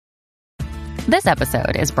This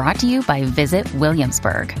episode is brought to you by Visit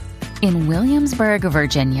Williamsburg. In Williamsburg,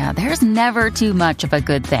 Virginia, there's never too much of a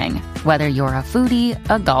good thing. Whether you're a foodie,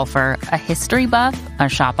 a golfer, a history buff, a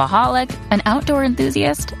shopaholic, an outdoor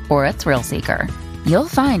enthusiast, or a thrill seeker, you'll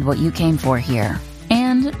find what you came for here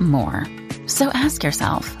and more. So ask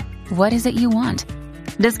yourself, what is it you want?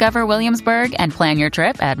 Discover Williamsburg and plan your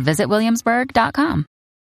trip at visitwilliamsburg.com.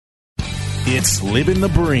 It's Livin' the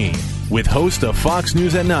Bream with host of Fox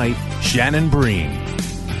News at Night, Shannon Bream.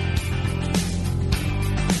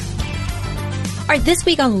 All right, this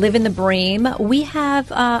week on Livin' the Bream, we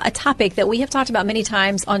have a topic that we have talked about many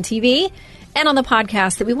times on TV and on the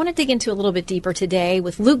podcast that we want to dig into a little bit deeper today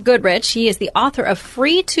with Luke Goodrich. He is the author of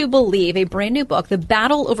Free to Believe, a brand new book, The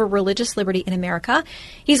Battle Over Religious Liberty in America.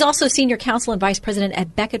 He's also senior counsel and vice president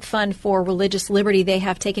at Becket Fund for Religious Liberty. They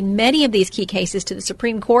have taken many of these key cases to the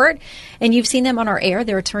Supreme Court, and you've seen them on our air.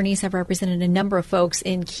 Their attorneys have represented a number of folks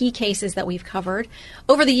in key cases that we've covered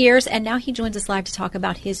over the years, and now he joins us live to talk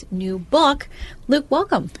about his new book. Luke,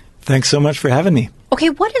 welcome. Thanks so much for having me.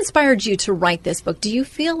 Okay, what inspired you to write this book? Do you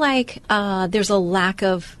feel like there's a lack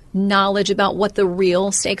of knowledge about what the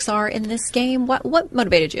real stakes are in this game? What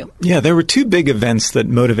motivated you? Yeah, there were two big events that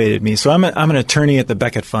motivated me. So I'm an attorney at the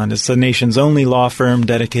Becket Fund. It's the nation's only law firm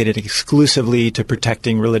dedicated exclusively to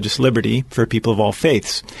protecting religious liberty for people of all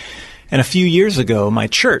faiths. And a few years ago, my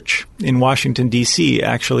church in Washington, D.C.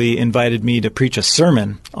 actually invited me to preach a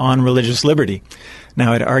sermon on religious liberty.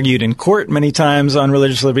 Now, I'd argued in court many times on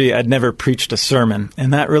religious liberty. I'd never preached a sermon.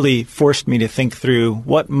 And that really forced me to think through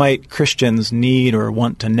what might Christians need or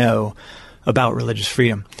want to know about religious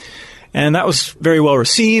freedom. And that was very well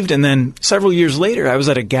received. And then several years later, I was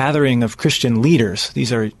at a gathering of Christian leaders.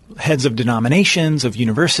 These are heads of denominations, of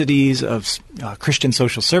universities, of Christian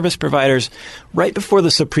social service providers, right before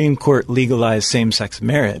the Supreme Court legalized same-sex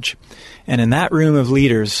marriage. And in that room of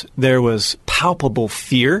leaders, there was palpable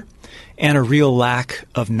fear and a real lack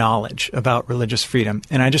of knowledge about religious freedom.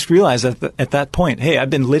 And I just realized that at that point, hey,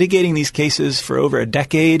 I've been litigating these cases for over a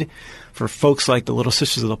decade for folks like the Little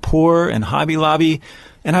Sisters of the Poor and Hobby Lobby,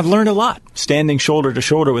 and I've learned a lot standing shoulder to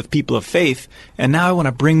shoulder with people of faith. And now I want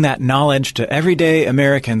to bring that knowledge to everyday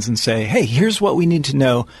Americans and say, hey, here's what we need to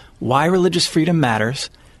know: why religious freedom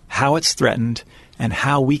matters, how it's threatened, and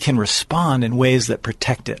how we can respond in ways that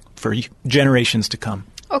protect it for generations to come.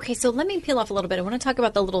 Okay, so let me peel off a little bit. I want to talk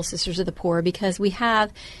about the Little Sisters of the Poor because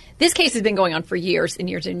this case has been going on for years and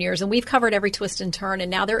years and years, and we've covered every twist and turn, and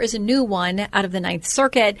now there is a new one out of the Ninth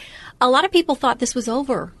Circuit. A lot of people thought this was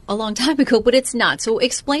over a long time ago, but it's not. So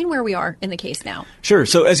explain where we are in the case now. Sure.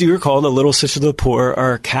 So as you recall, the Little Sisters of the Poor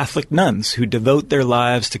are Catholic nuns who devote their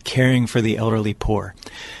lives to caring for the elderly poor.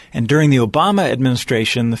 And during the Obama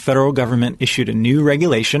administration, the federal government issued a new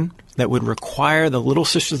regulation that would require the Little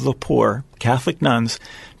Sisters of the Poor, Catholic nuns,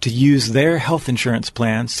 to use their health insurance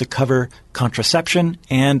plans to cover contraception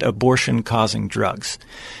and abortion-causing drugs.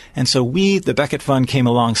 And so we, the Becket Fund, came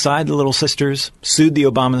alongside the Little Sisters, sued the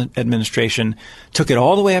Obama administration, took it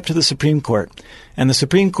all the way up to the Supreme Court. And the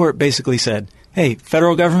Supreme Court basically said, hey,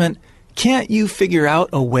 federal government, can't you figure out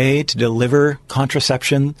a way to deliver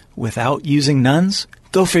contraception without using nuns?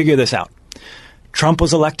 Go figure this out. Trump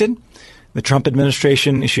was elected. The Trump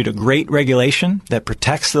administration issued a great regulation that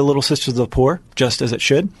protects the Little Sisters of the Poor, just as it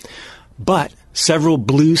should. But several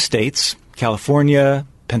blue states, California,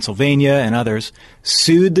 Pennsylvania, and others,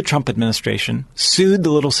 sued the Trump administration, sued the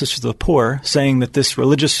Little Sisters of the Poor, saying that this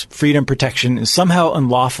religious freedom protection is somehow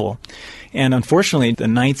unlawful. And unfortunately, the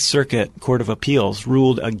Ninth Circuit Court of Appeals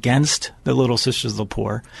ruled against the Little Sisters of the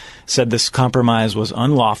Poor, said this compromise was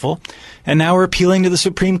unlawful, and now we're appealing to the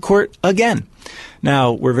Supreme Court again.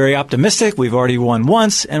 Now, we're very optimistic. We've already won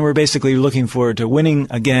once, and we're basically looking forward to winning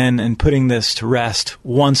again and putting this to rest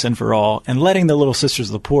once and for all and letting the Little Sisters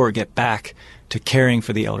of the Poor get back to caring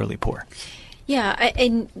for the elderly poor. Yeah,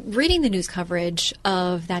 and reading the news coverage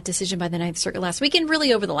of that decision by the Ninth Circuit last week and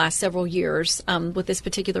really over the last several years with this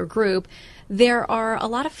particular group, there are a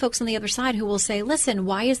lot of folks on the other side who will say, listen,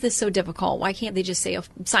 why is this so difficult? Why can't they just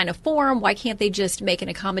sign a form? Why can't they just make an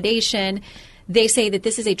accommodation? They say that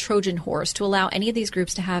this is a Trojan horse. To allow any of these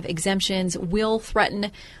groups to have exemptions will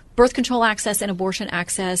threaten birth control access and abortion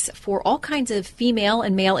access for all kinds of female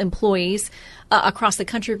and male employees across the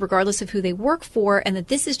country, regardless of who they work for, and that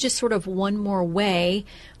this is just sort of one more way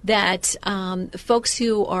that folks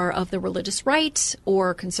who are of the religious right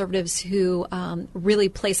or conservatives who really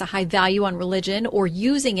place a high value on religion or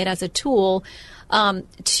using it as a tool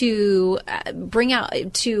to bring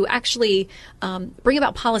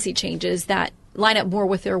about policy changes that line up more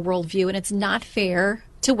with their worldview. And it's not fair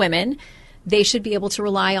to women. They should be able to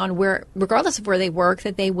rely on regardless of where they work,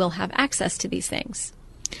 that they will have access to these things.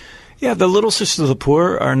 Yeah, the Little Sisters of the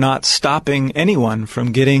Poor are not stopping anyone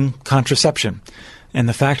from getting contraception. And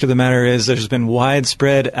the fact of the matter is there's been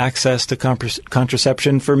widespread access to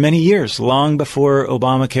contraception for many years, long before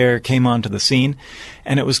Obamacare came onto the scene.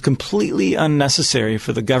 And it was completely unnecessary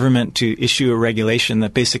for the government to issue a regulation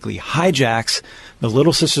that basically hijacks the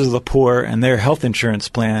Little Sisters of the Poor and their health insurance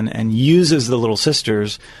plan and uses the Little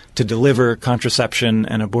Sisters to deliver contraception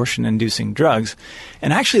and abortion-inducing drugs.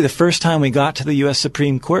 And actually, the first time we got to the U.S.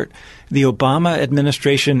 Supreme Court, the Obama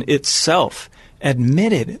administration itself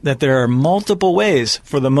admitted that there are multiple ways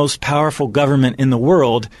for the most powerful government in the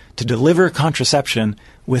world to deliver contraception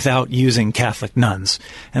without using Catholic nuns.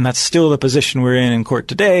 And that's still the position we're in court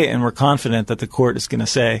today, and we're confident that the court is going to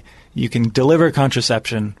say you can deliver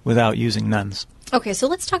contraception without using nuns. Okay, so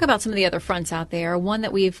let's talk about some of the other fronts out there. One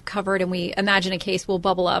that we've covered, and we imagine a case will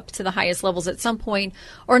bubble up to the highest levels at some point,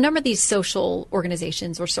 or a number of these social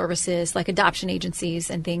organizations or services like adoption agencies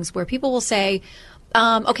and things where people will say,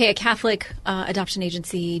 okay, a Catholic adoption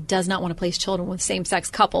agency does not want to place children with same-sex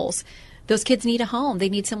couples. Those kids need a home. They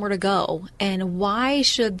need somewhere to go. And why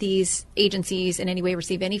should these agencies in any way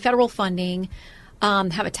receive any federal funding,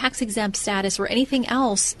 have a tax-exempt status, or anything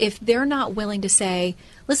else if they're not willing to say,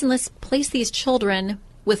 listen, let's place these children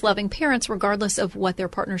with loving parents regardless of what their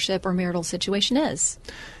partnership or marital situation is?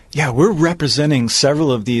 Yeah, we're representing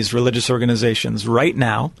several of these religious organizations right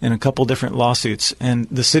now in a couple different lawsuits, and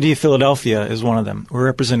the city of Philadelphia is one of them. We're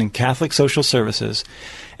representing Catholic Social Services,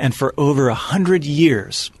 and for over 100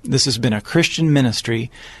 years, this has been a Christian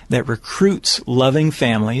ministry that recruits loving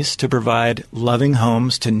families to provide loving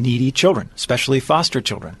homes to needy children, especially foster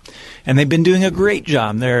children. And they've been doing a great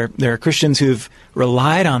job. There are Christians who've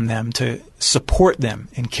relied on them to support them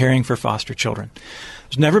in caring for foster children.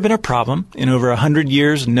 There's never been a problem. In over 100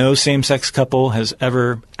 years, no same-sex couple has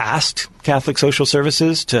ever asked Catholic Social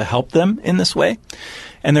Services to help them in this way.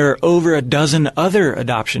 And there are over a dozen other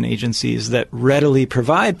adoption agencies that readily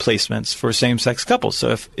provide placements for same-sex couples.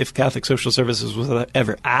 So if Catholic Social Services was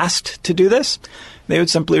ever asked to do this, they would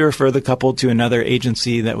simply refer the couple to another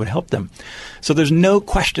agency that would help them. So there's no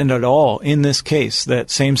question at all in this case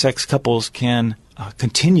that same-sex couples can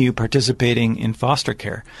continue participating in foster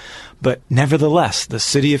care. But nevertheless, the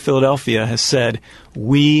city of Philadelphia has said,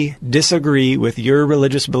 we disagree with your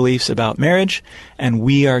religious beliefs about marriage, and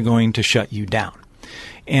we are going to shut you down.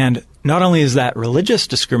 And not only is that religious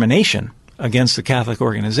discrimination against the Catholic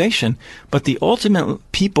organization, but the ultimate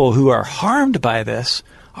people who are harmed by this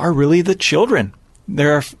are really the children.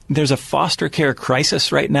 There's a foster care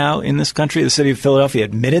crisis right now in this country. The city of Philadelphia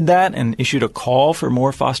admitted that and issued a call for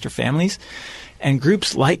more foster families. And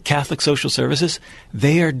groups like Catholic Social Services,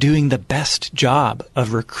 they are doing the best job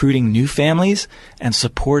of recruiting new families and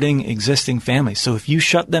supporting existing families. So if you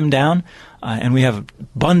shut them down, and we have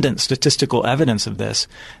abundant statistical evidence of this,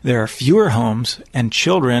 there are fewer homes and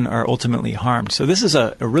children are ultimately harmed. So this is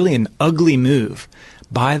a really an ugly move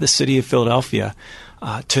by the city of Philadelphia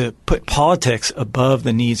to put politics above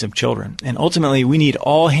the needs of children. And ultimately, we need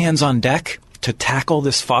all hands on deck to tackle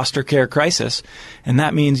this foster care crisis. And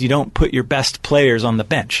that means you don't put your best players on the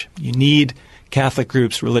bench. You need Catholic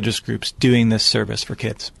groups, religious groups doing this service for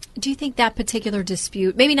kids. Do you think that particular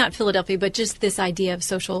dispute, maybe not Philadelphia, but just this idea of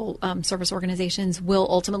social service organizations will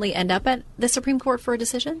ultimately end up at the Supreme Court for a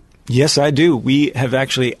decision? Yes, I do. We have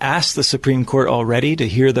actually asked the Supreme Court already to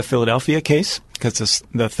hear the Philadelphia case because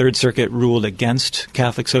the Third Circuit ruled against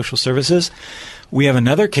Catholic Social Services. We have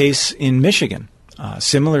another case in Michigan.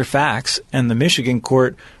 Similar facts, and the Michigan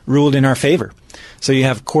court ruled in our favor. So you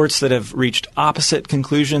have courts that have reached opposite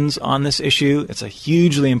conclusions on this issue. It's a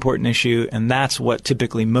hugely important issue, and that's what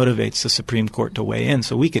typically motivates the Supreme Court to weigh in.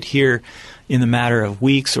 So we could hear in the matter of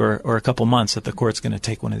weeks or a couple months that the court's going to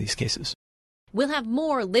take one of these cases. We'll have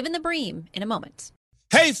more Living the Bream in a moment.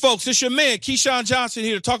 Hey, folks, it's your man, Keyshawn Johnson,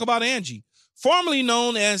 here to talk about Angie, formerly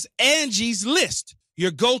known as Angie's List,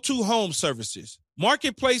 your go-to home services.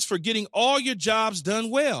 Marketplace for getting all your jobs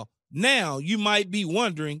done well. Now, you might be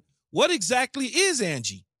wondering, what exactly is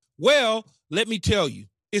Angie? Well, let me tell you.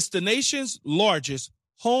 It's the nation's largest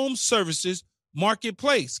home services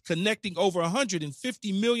marketplace, connecting over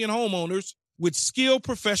 150 million homeowners with skilled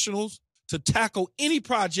professionals to tackle any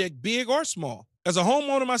project, big or small. As a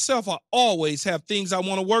homeowner myself, I always have things I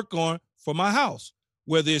want to work on for my house,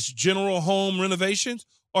 whether it's general home renovations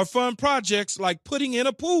or fun projects like putting in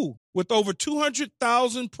a pool. With over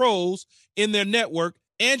 200,000 pros in their network,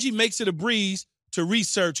 Angie makes it a breeze to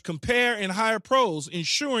research, compare, and hire pros,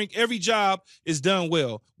 ensuring every job is done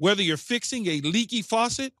well. Whether you're fixing a leaky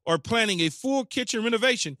faucet or planning a full kitchen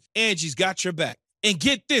renovation, Angie's got your back. And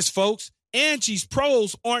get this, folks, Angie's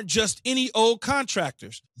pros aren't just any old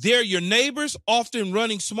contractors. They're your neighbors, often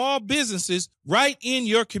running small businesses right in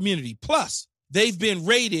your community. Plus, they've been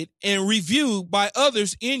rated and reviewed by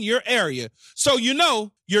others in your area, so you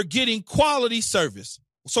know you're getting quality service.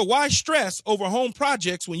 So why stress over home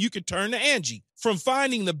projects when you can turn to Angie? From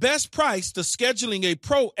finding the best price to scheduling a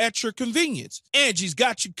pro at your convenience, Angie's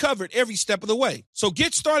got you covered every step of the way. So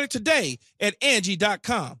get started today at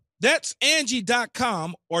Angie.com. That's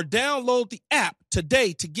Angie.com, or download the app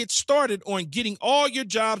today to get started on getting all your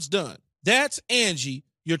jobs done. That's Angie,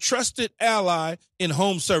 your trusted ally in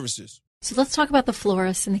home services. So let's talk about the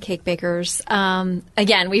florists and the cake bakers.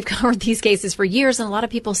 Again, we've covered these cases for years, and a lot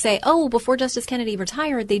of people say, oh, before Justice Kennedy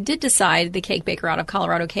retired, they did decide the cake baker out of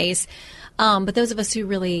Colorado case. But those of us who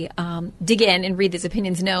really dig in and read these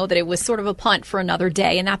opinions know that it was sort of a punt for another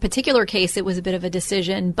day. In that particular case, it was a bit of a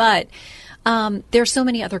decision. But there are so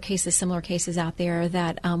many other cases, similar cases out there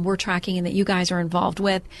that we're tracking and that you guys are involved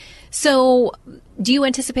with. So do you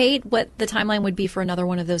anticipate what the timeline would be for another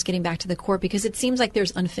one of those getting back to the court? Because it seems like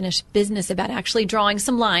there's unfinished business about actually drawing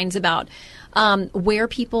some lines about where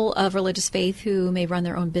people of religious faith who may run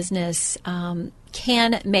their own business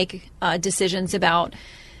can make decisions about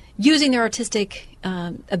using their artistic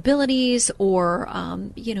abilities or,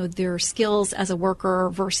 their skills as a worker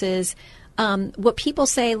versus what people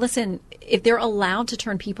say, listen, if they're allowed to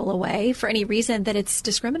turn people away for any reason, that it's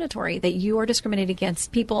discriminatory, that you are discriminating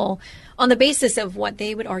against people on the basis of what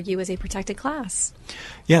they would argue is a protected class.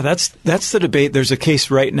 Yeah, that's the debate. There's a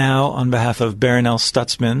case right now on behalf of Baronel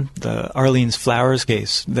Stutzman, the Arlene's Flowers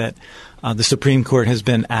case, that the Supreme Court has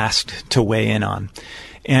been asked to weigh in on.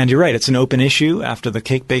 And you're right, it's an open issue after the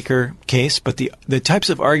cake baker case, but the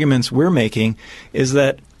types of arguments we're making is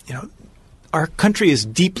that, our country is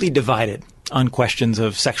deeply divided on questions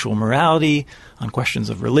of sexual morality, on questions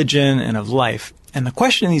of religion and of life. And the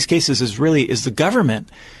question in these cases is really, is the government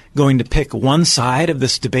going to pick one side of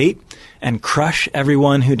this debate and crush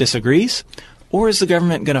everyone who disagrees? Or is the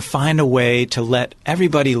government going to find a way to let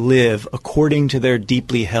everybody live according to their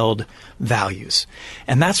deeply held values?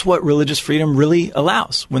 And that's what religious freedom really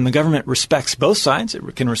allows. When the government respects both sides,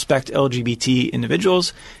 it can respect LGBT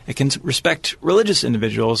individuals, it can respect religious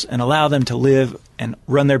individuals and allow them to live and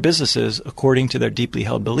run their businesses according to their deeply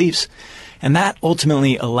held beliefs. And that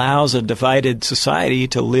ultimately allows a divided society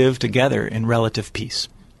to live together in relative peace.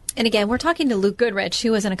 And again, we're talking to Luke Goodrich,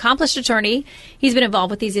 who is an accomplished attorney. He's been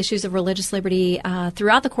involved with these issues of religious liberty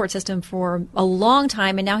throughout the court system for a long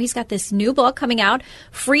time. And now he's got this new book coming out,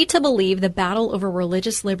 Free to Believe, The Battle Over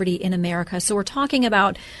Religious Liberty in America. So we're talking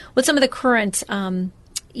about what some of the current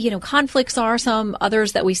conflicts are, some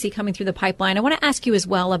others that we see coming through the pipeline. I want to ask you as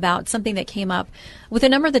well about something that came up with a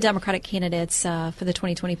number of the Democratic candidates for the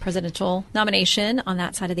 2020 presidential nomination on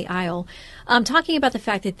that side of the aisle, talking about the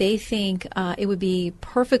fact that they think it would be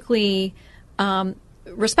perfectly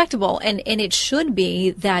respectable, and it should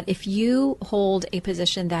be, that if you hold a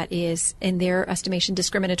position that is, in their estimation,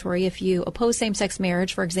 discriminatory, if you oppose same-sex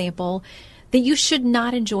marriage, for example, that you should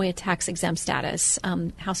not enjoy a tax-exempt status.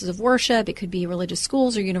 Houses of worship, it could be religious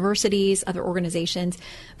schools or universities, other organizations.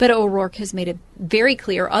 But O'Rourke has made it very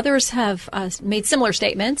clear. Others have made similar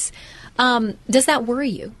statements. Does that worry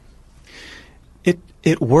you?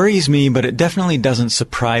 It worries me, but it definitely doesn't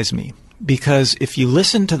surprise me. Because if you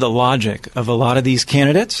listen to the logic of a lot of these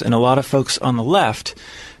candidates and a lot of folks on the left,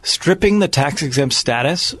 stripping the tax-exempt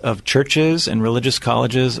status of churches and religious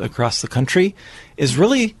colleges across the country is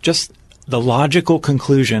really just the logical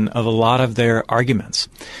conclusion of a lot of their arguments.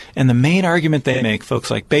 And the main argument they make,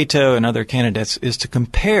 folks like Beto and other candidates, is to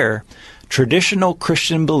compare traditional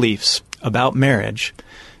Christian beliefs about marriage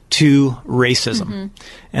to racism. Mm-hmm.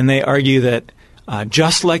 And they argue that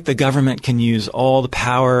just like the government can use all the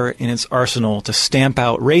power in its arsenal to stamp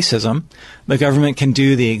out racism, the government can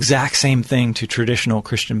do the exact same thing to traditional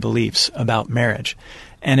Christian beliefs about marriage.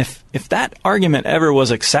 And if that argument ever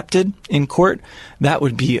was accepted in court, that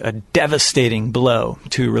would be a devastating blow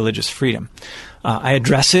to religious freedom. I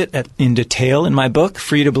address it in detail in my book,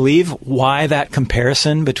 Free to Believe, why that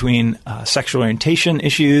comparison between sexual orientation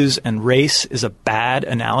issues and race is a bad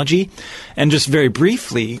analogy. And just very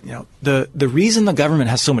briefly, the reason the government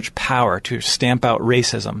has so much power to stamp out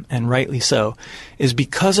racism, and rightly so, is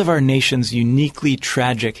because of our nation's uniquely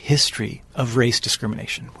tragic history of race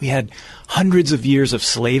discrimination. We had hundreds of years of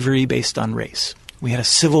slavery based on race. We had a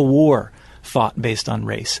civil war fought based on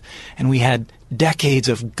race. And we had decades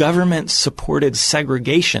of government-supported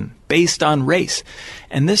segregation based on race.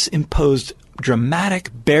 And this imposed dramatic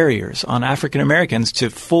barriers on African Americans to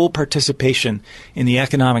full participation in the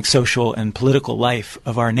economic, social, and political life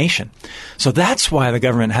of our nation. So that's why the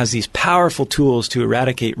government has these powerful tools to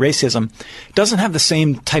eradicate racism. It doesn't have the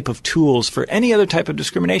same type of tools for any other type of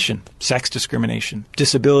discrimination: sex discrimination,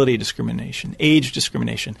 disability discrimination, age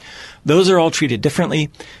discrimination. Those are all treated differently,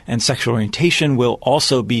 and sexual orientation will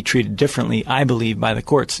also be treated differently, I believe, by the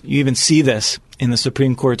courts. You even see this in the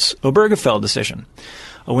Supreme Court's Obergefell decision.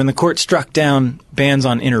 When the court struck down bans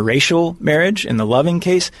on interracial marriage in the Loving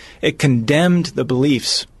case, it condemned the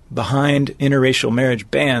beliefs behind interracial marriage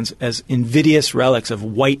bans as invidious relics of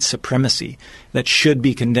white supremacy that should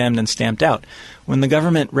be condemned and stamped out. When the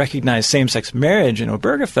government recognized same-sex marriage in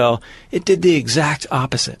Obergefell, it did the exact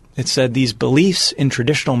opposite. It said these beliefs in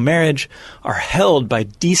traditional marriage are held by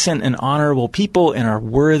decent and honorable people and are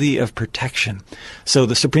worthy of protection. So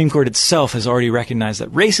the Supreme Court itself has already recognized that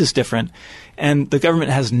race is different, and the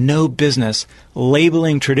government has no business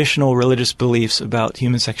labeling traditional religious beliefs about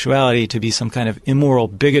human sexuality to be some kind of immoral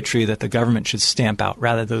bigotry that the government should stamp out.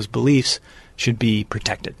 Rather, those beliefs should be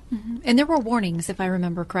protected. Mm-hmm. And there were warnings, if I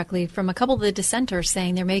remember correctly, from a couple of the dissenters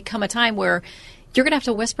saying there may come a time where you're going to have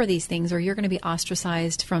to whisper these things or you're going to be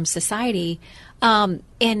ostracized from society. And,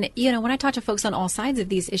 when I talk to folks on all sides of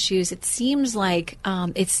these issues, it seems like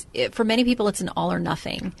for many people, it's an all or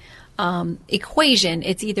nothing equation.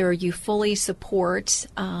 It's either you fully support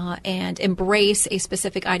and embrace a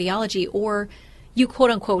specific ideology, or you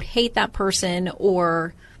quote unquote hate that person,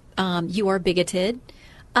 or you are bigoted.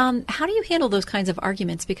 How do you handle those kinds of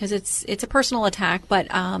arguments? Because it's a personal attack, but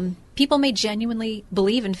people may genuinely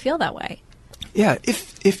believe and feel that way. Yeah,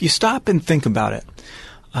 if you stop and think about it,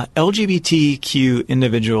 LGBTQ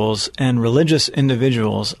individuals and religious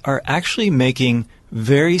individuals are actually making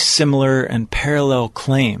very similar and parallel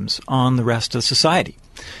claims on the rest of society.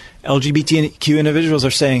 LGBTQ individuals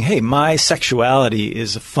are saying, hey, my sexuality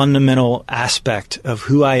is a fundamental aspect of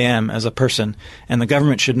who I am as a person, and the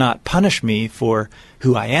government should not punish me for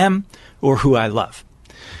who I am or who I love.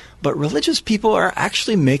 But religious people are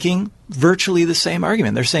actually making virtually the same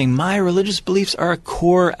argument. They're saying my religious beliefs are a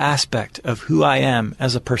core aspect of who I am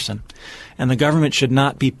as a person, and the government should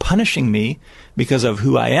not be punishing me because of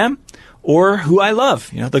who I am or who I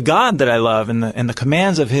love, the God that I love and the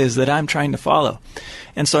commands of His that I'm trying to follow.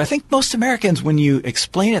 And so I think most Americans, when you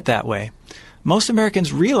explain it that way, most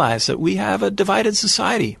Americans realize that we have a divided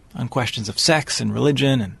society on questions of sex and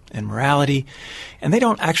religion and morality, and they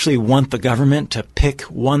don't actually want the government to pick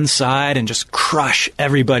one side and just crush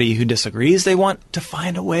everybody who disagrees. They want to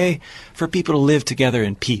find a way for people to live together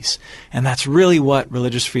in peace. And that's really what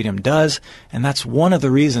religious freedom does, and that's one of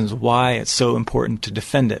the reasons why it's so important to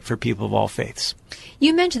defend it for people of all faiths.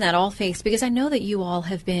 You mentioned that all faiths because I know that you all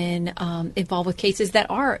have been involved with cases that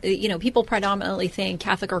are, people predominantly think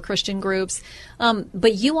Catholic or Christian groups,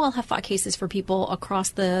 but you all have fought cases for people across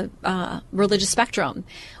the religious spectrum.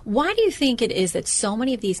 Why do you think it is that so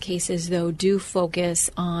many of these cases, though, do focus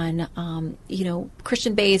on,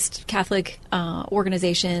 Christian-based Catholic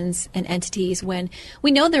organizations and entities when we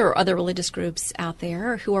know there are other religious groups out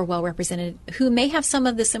there who are well represented, who may have some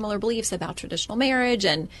of the similar beliefs about traditional marriage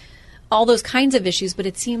and all those kinds of issues, but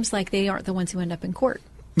it seems like they aren't the ones who end up in court?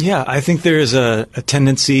 Yeah, I think there is a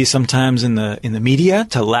tendency sometimes in the media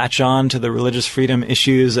to latch on to the religious freedom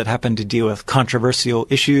issues that happen to deal with controversial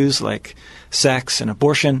issues like sex and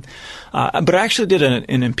abortion. But I actually did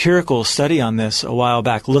an empirical study on this a while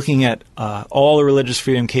back, looking at all the religious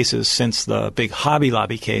freedom cases since the big Hobby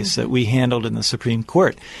Lobby case that we handled in the Supreme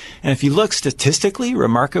Court. And if you look statistically,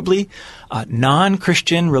 remarkably,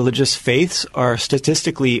 non-Christian religious faiths are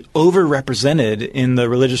statistically overrepresented in the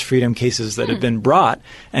religious freedom cases that have been brought,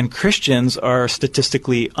 and Christians are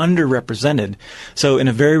statistically underrepresented. So in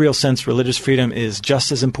a very real sense, religious freedom is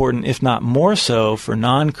just as important, if not more so, for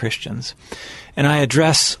non-Christians. And I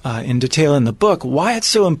address in detail in the book why it's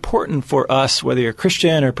so important for us, whether you're a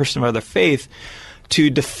Christian or a person of other faith, to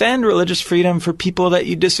defend religious freedom for people that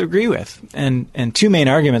you disagree with. And two main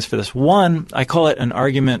arguments for this. One, I call it an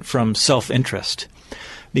argument from self-interest,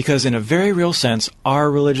 because in a very real sense, our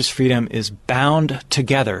religious freedom is bound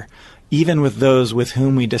together, even with those with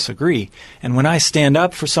whom we disagree. And when I stand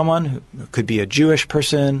up for someone who could be a Jewish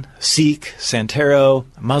person, Sikh, Santero,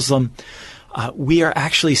 Muslim, we are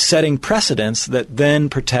actually setting precedents that then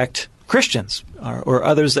protect Christians or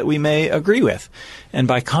others that we may agree with. And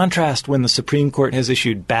by contrast, when the Supreme Court has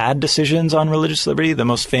issued bad decisions on religious liberty, the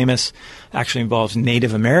most famous actually involves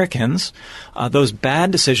Native Americans, those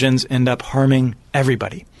bad decisions end up harming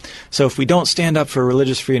everybody. So if we don't stand up for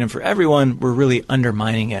religious freedom for everyone, we're really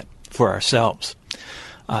undermining it for ourselves.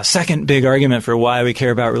 Second big argument for why we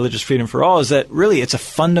care about religious freedom for all is that really it's a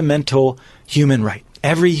fundamental human right.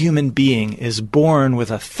 Every human being is born with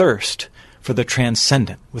a thirst for the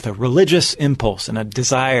transcendent, with a religious impulse and a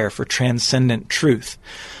desire for transcendent truth.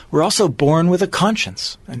 We're also born with a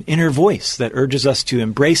conscience, an inner voice that urges us to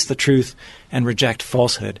embrace the truth and reject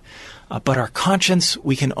falsehood. But our conscience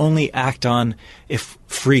we can only act on if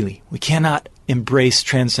freely. We cannot embrace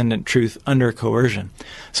transcendent truth under coercion.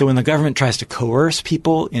 So when the government tries to coerce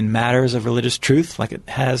people in matters of religious truth, like it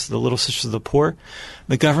has the Little Sisters of the Poor,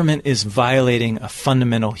 the government is violating a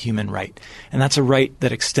fundamental human right. And that's a right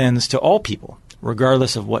that extends to all people,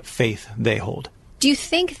 regardless of what faith they hold. Do you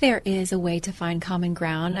think there is a way to find common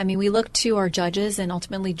ground? I mean, we look to our judges and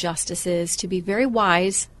ultimately justices to be very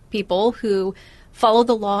wise people who follow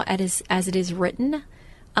the law as it is written,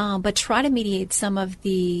 but try to mediate some of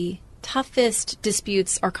the toughest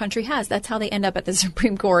disputes our country has. That's how they end up at the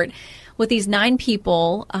Supreme Court with these 9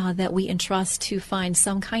 people that we entrust to find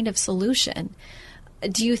some kind of solution.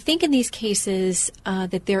 Do you think in these cases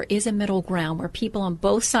that there is a middle ground where people on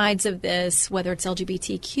both sides of this, whether it's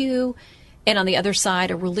LGBTQ and on the other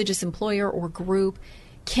side a religious employer or group,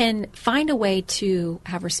 can find a way to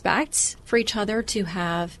have respect for each other, to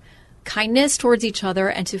have kindness towards each other,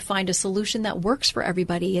 and to find a solution that works for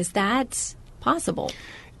everybody? Is that possible?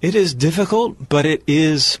 It is difficult, but it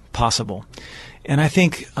is possible. And I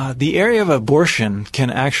think the area of abortion can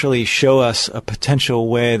actually show us a potential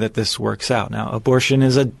way that this works out. Now, abortion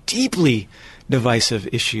is a deeply divisive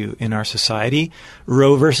issue in our society.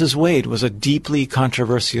 Roe versus Wade was a deeply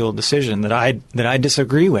controversial decision that I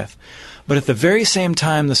disagree with. But at the very same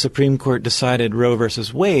time the Supreme Court decided Roe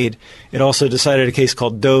versus Wade, it also decided a case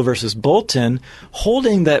called Doe versus Bolton,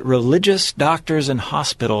 holding that religious doctors and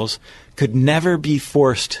hospitals could never be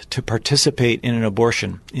forced to participate in an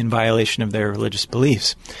abortion in violation of their religious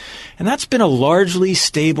beliefs. And that's been a largely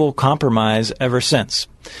stable compromise ever since.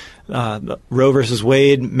 Roe versus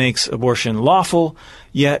Wade makes abortion lawful,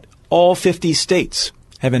 yet all 50 states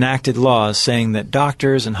have enacted laws saying that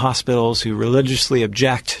doctors and hospitals who religiously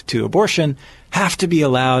object to abortion have to be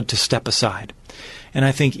allowed to step aside. And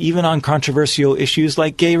I think even on controversial issues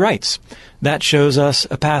like gay rights, that shows us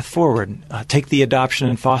a path forward. Take the adoption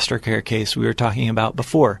and foster care case we were talking about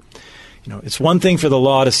before. You know, it's one thing for the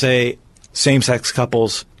law to say same-sex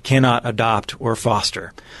couples cannot adopt or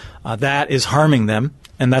foster. That is harming them.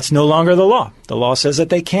 And that's no longer the law. The law says that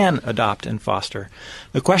they can adopt and foster.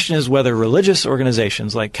 The question is whether religious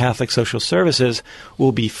organizations like Catholic Social Services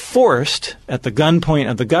will be forced at the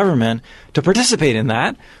gunpoint of the government to participate in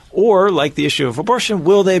that, or, like the issue of abortion,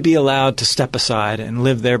 will they be allowed to step aside and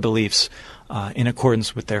live their beliefs in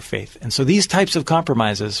accordance with their faith? And so these types of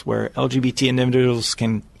compromises where LGBT individuals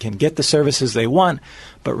can get the services they want,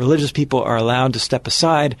 but religious people are allowed to step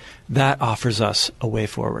aside, that offers us a way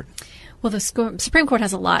forward. Well, the Supreme Court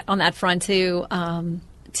has a lot on that front to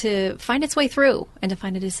find its way through and to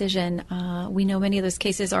find a decision. We know many of those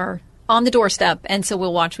cases are on the doorstep, and so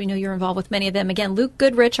we'll watch. We know you're involved with many of them. Again, Luke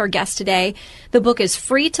Goodrich, our guest today. The book is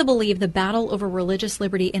Free to Believe, The Battle Over Religious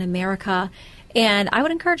Liberty in America. And I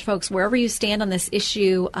would encourage folks, wherever you stand on this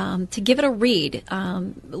issue, to give it a read.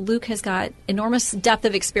 Luke has got enormous depth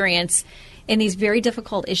of experience in these very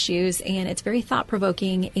difficult issues, and it's very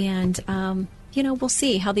thought-provoking. And we'll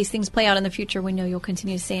see how these things play out in the future. We know you'll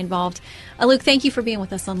continue to stay involved. Luke, thank you for being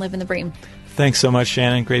with us on Live in the Bream. Thanks so much,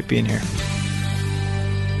 Shannon. Great being here.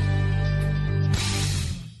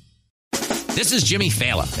 This is Jimmy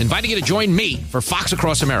Fallon, inviting you to join me for Fox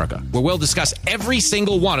Across America, where we'll discuss every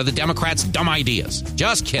single one of the Democrats' dumb ideas.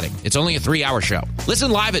 Just kidding. It's only a 3-hour show.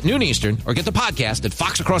 Listen live at noon Eastern or get the podcast at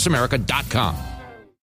foxacrossamerica.com.